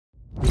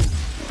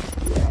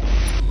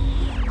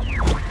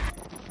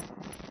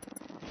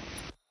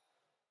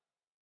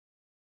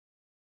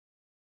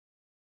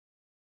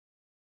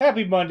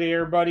Happy Monday,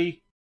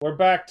 everybody. We're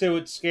back to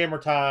it,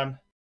 scammer time.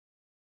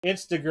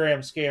 Instagram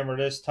scammer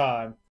this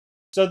time.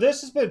 So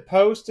this has been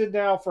posted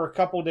now for a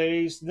couple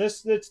days.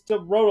 This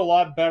wrote a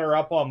lot better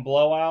up on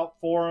Blowout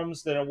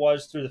forums than it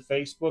was through the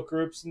Facebook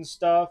groups and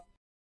stuff.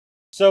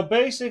 So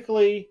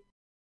basically,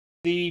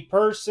 the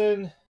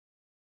person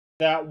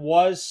that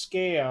was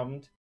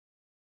scammed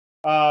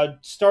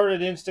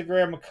started an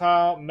Instagram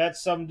account, met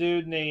some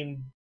dude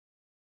named,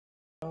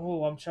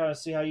 oh, I'm trying to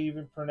see how you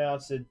even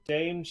pronounce it,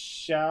 Dame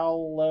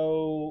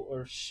Shallow,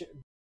 or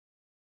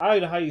I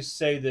don't know how you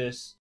say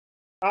this.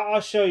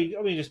 I'll show you.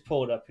 Let me just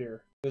pull it up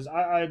here because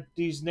I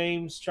these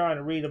names trying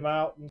to read them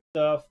out and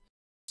stuff.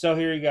 So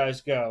here you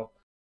guys go.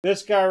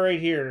 This guy right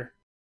here,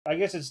 I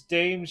guess it's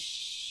Dame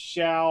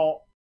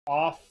Shal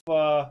off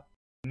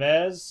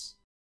Mez,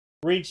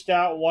 reached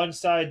out.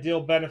 One-sided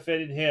deal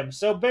benefited him.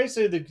 So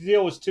basically, the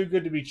deal was too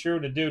good to be true,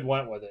 and the dude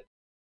went with it.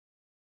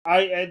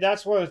 And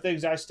that's one of the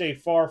things I stay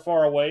far,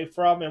 far away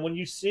from. And when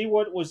you see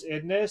what was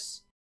in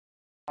this,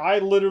 I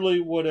literally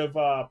would have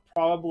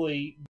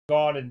probably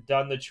gone and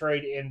done the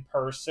trade in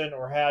person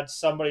or had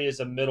somebody as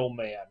a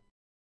middleman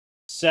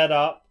set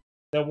up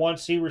that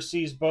once he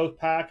receives both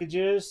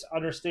packages,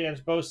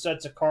 understands both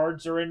sets of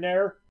cards are in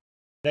there,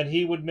 then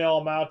he would mail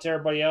them out to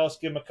everybody else,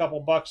 give him a couple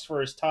bucks for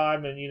his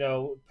time, and,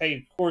 pay,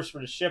 of course, for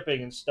the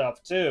shipping and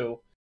stuff, too.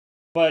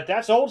 But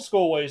that's old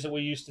school ways that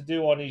we used to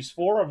do on these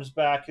forums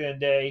back in the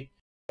day.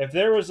 If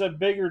there was a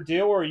bigger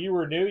deal or you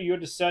were new, you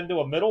had to send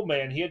to a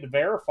middleman. He had to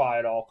verify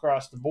it all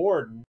across the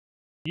board. And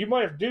you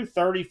might have to do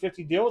 30,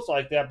 50 deals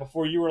like that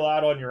before you were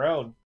allowed on your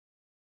own.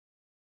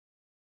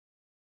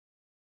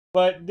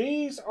 But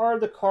these are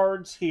the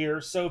cards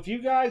here. So if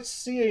you guys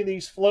see any of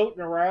these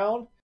floating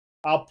around,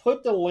 I'll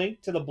put the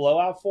link to the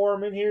Blowout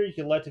forum in here. You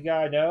can let the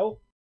guy know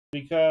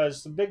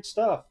because some big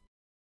stuff.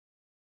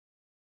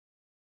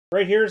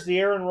 Right here's the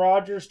Aaron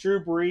Rodgers,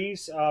 Drew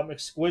Brees,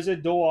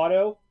 exquisite dual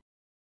auto.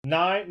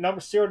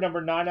 Serial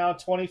number 9 out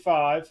of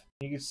 25.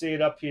 You can see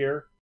it up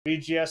here.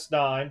 BGS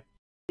 9.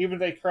 Even if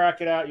they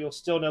crack it out, you'll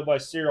still know by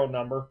serial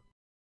number.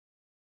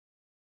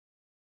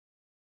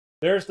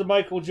 There's the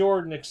Michael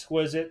Jordan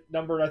exquisite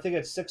number. I think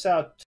it's 6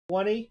 out of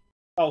 20.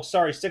 Oh,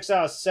 sorry, 6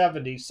 out of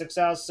 70. 6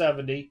 out of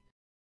 70.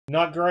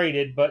 Not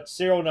graded, but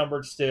serial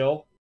numbered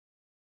still.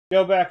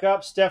 Go back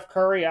up. Steph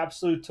Curry,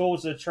 Absolute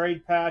Tools of the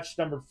Trade Patch,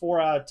 number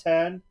 4 out of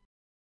 10.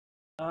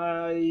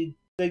 I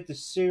think the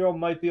serial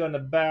might be on the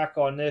back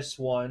on this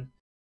one.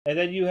 And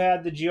then you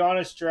had the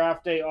Giannis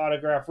Draft Day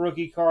autograph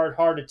rookie card.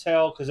 Hard to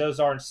tell because those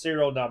aren't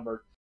serial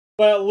numbered.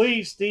 But at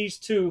least these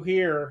two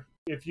here,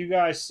 if you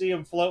guys see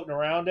them floating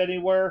around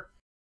anywhere,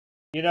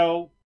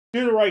 do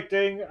the right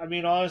thing. I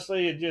mean,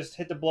 honestly, and just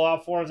hit the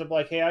Blowout forums and be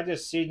like, hey, I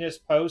just seen this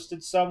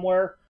posted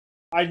somewhere.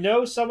 I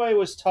know somebody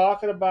was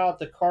talking about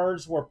the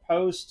cards were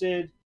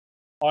posted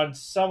on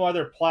some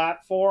other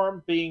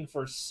platform being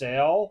for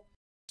sale.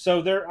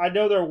 So I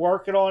know they're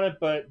working on it,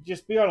 but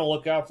just be on the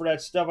lookout for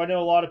that stuff. I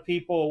know a lot of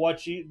people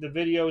watch the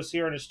videos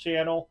here on this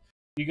channel.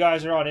 You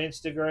guys are on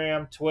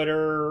Instagram,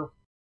 Twitter,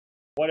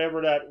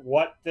 whatever that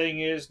what thing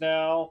is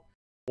now,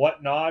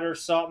 whatnot or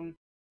something.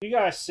 You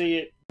guys see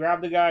it,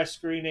 grab the guy's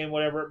screen name,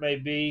 whatever it may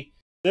be.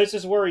 This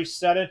is where he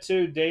sent it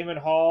to, Damon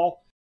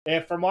Hall.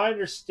 And from my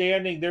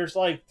understanding, there's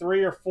like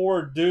 3 or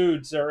 4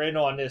 dudes that are in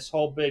on this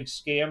whole big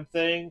scam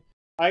thing.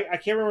 I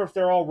can't remember if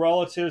they're all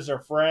relatives or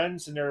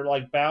friends, and they're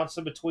like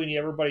bouncing between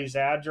everybody's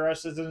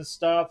addresses and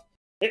stuff.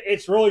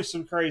 It's really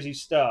some crazy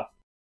stuff.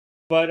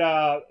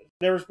 But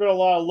there's been a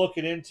lot of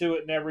looking into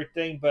it and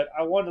everything, but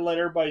I wanted to let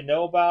everybody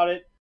know about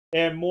it.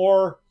 And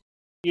more,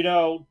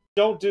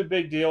 don't do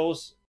big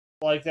deals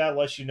like that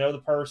unless you know the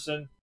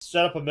person.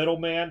 Set up a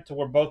middleman to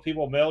where both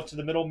people mail to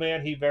the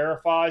middleman. He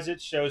verifies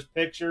it, shows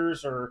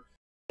pictures, or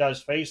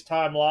does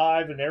FaceTime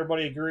Live, and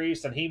everybody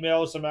agrees, and he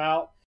mails them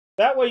out.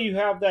 That way you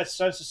have that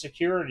sense of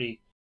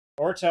security.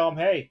 Or tell them,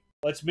 hey,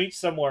 let's meet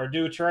somewhere,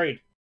 do a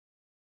trade.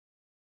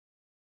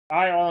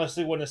 I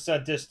honestly wouldn't have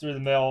sent this through the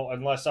mail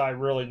unless I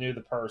really knew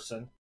the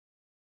person.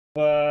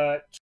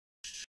 But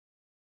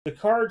the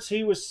cards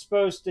he was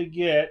supposed to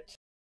get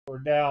were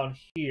down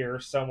here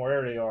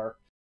somewhere. There they are.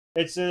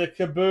 It's a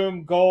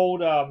Kaboom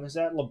Gold. Is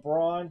that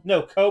LeBron?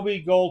 No,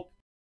 Kobe Gold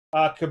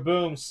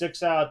Kaboom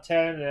 6 out of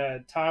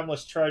 10.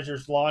 Timeless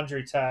Treasures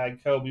Laundry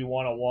Tag Kobe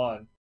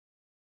 101.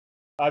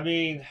 I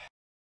mean,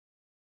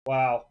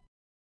 wow.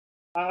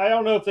 I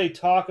don't know if they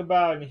talk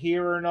about it in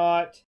here or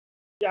not.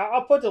 Yeah,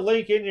 I'll put the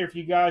link in here if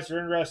you guys are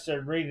interested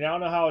in reading. I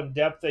don't know how in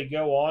depth they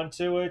go on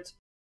to it,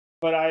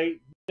 but I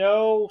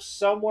know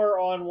somewhere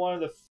on one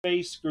of the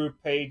face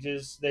group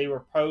pages they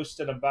were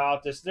posting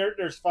about this.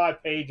 There's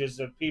 5 pages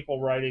of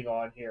people writing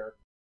on here,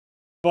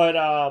 but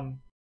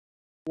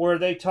where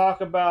they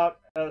talk about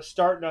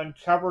starting to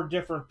uncover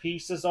different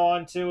pieces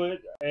onto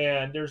it,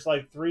 and there's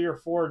like 3 or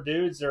 4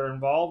 dudes that are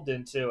involved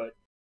into it.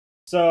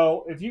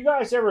 So if you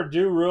guys ever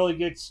do really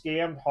get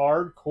scammed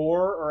hardcore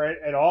or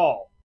at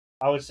all,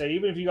 I would say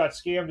even if you got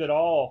scammed at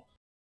all,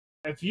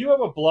 if you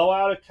have a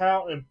Blowout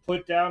account and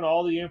put down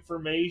all the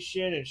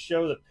information and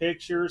show the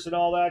pictures and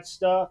all that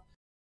stuff,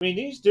 I mean,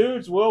 these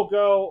dudes will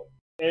go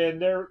and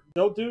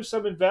they'll do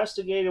some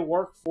investigative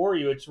work for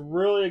you. It's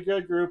really a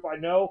good group. I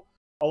know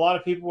a lot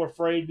of people were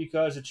afraid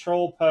because of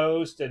troll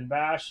posts and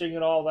bashing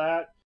and all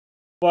that,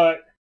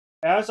 but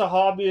as a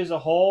hobby as a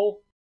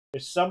whole,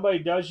 if somebody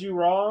does you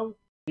wrong,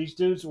 these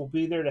dudes will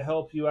be there to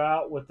help you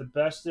out with the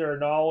best of their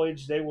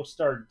knowledge. They will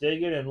start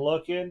digging and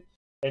looking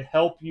and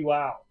help you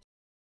out.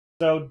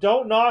 So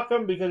don't knock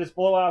them because it's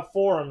Blowout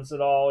forums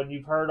and all, and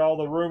you've heard all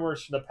the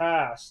rumors from the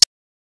past.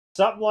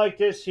 Something like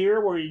this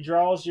here where he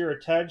draws your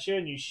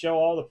attention, you show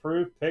all the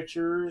proof,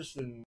 pictures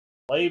and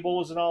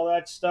labels and all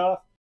that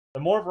stuff. The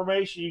more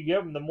information you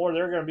give them, the more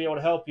they're going to be able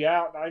to help you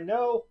out. And I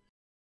know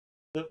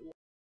that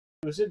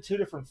it was in 2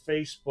 different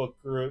Facebook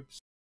groups.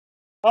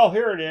 Oh,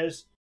 here it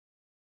is.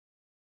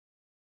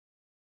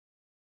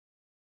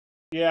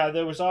 Yeah,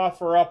 there was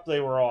OfferUp they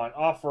were on.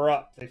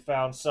 OfferUp, they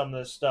found some of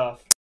this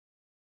stuff.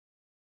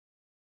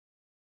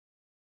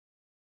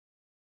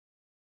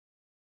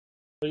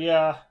 But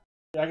yeah,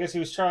 I guess he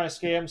was trying to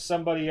scam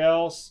somebody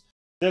else.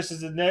 This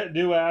is the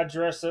new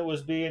address that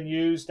was being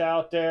used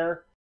out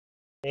there.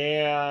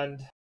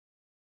 And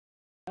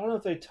I don't know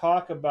if they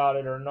talk about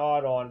it or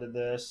not onto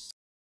this.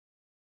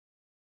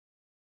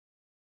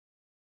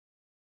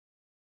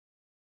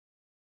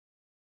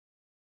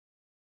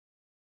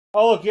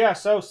 Oh, look, yeah,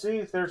 so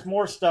see, there's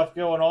more stuff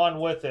going on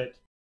with it.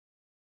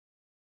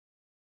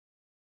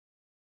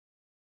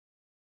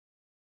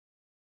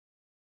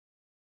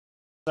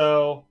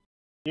 So,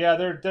 yeah,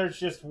 there's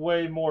just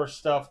way more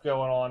stuff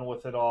going on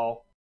with it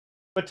all.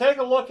 But take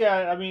a look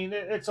at it. I mean,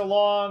 it's a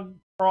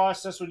long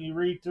process when you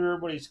read through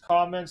everybody's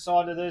comments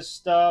onto this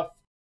stuff.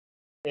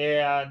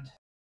 And,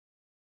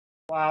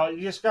 wow,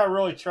 you just got to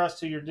really trust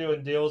who you're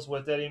doing deals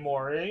with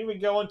anymore. And even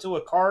going to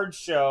a card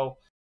show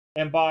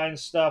and buying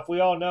stuff,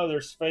 we all know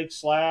there's fake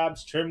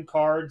slabs, trim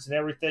cards, and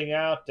everything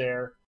out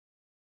there.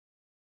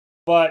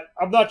 But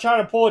I'm not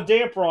trying to pull a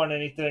damper on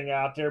anything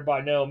out there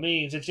by no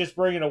means. It's just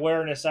bringing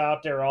awareness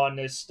out there on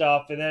this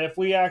stuff. And then if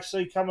we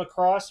actually come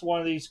across one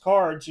of these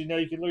cards, you know,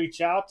 you can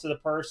reach out to the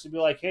person and be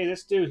like, hey,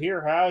 this dude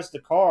here has the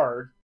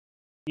card.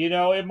 You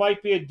know, it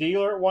might be a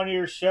dealer at one of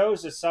your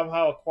shows that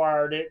somehow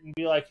acquired it and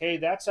be like, hey,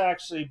 that's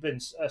actually been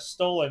a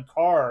stolen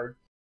card.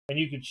 And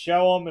you could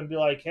show them and be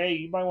like, hey,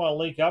 you might want to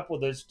link up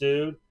with this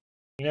dude.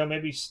 You know,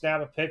 maybe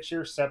snap a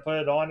picture, put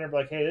it on there, be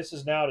like, hey, this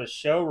is now the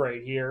show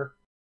right here.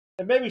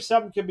 And maybe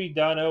something can be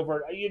done over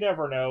it. You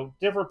never know.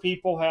 Different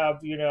people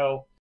have, you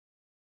know,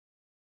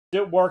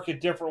 work in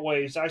different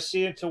ways. I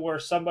see it to where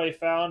somebody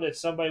found that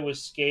somebody was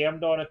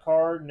scammed on a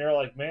card, and they're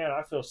like, man,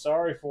 I feel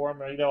sorry for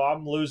him. You know,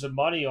 I'm losing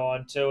money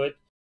onto it.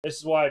 This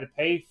is why I had to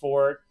pay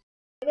for it.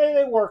 And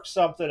they worked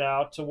something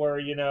out to where,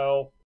 you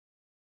know,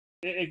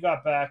 it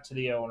got back to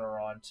the owner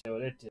onto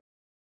it. It did.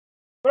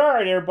 But all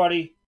right,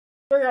 everybody.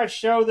 Figured I'd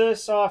show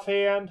this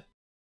offhand.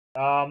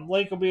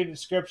 Link will be in the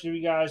description if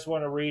you guys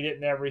want to read it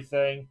and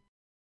everything.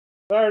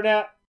 But other than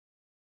that,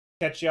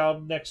 catch y'all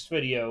next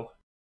video.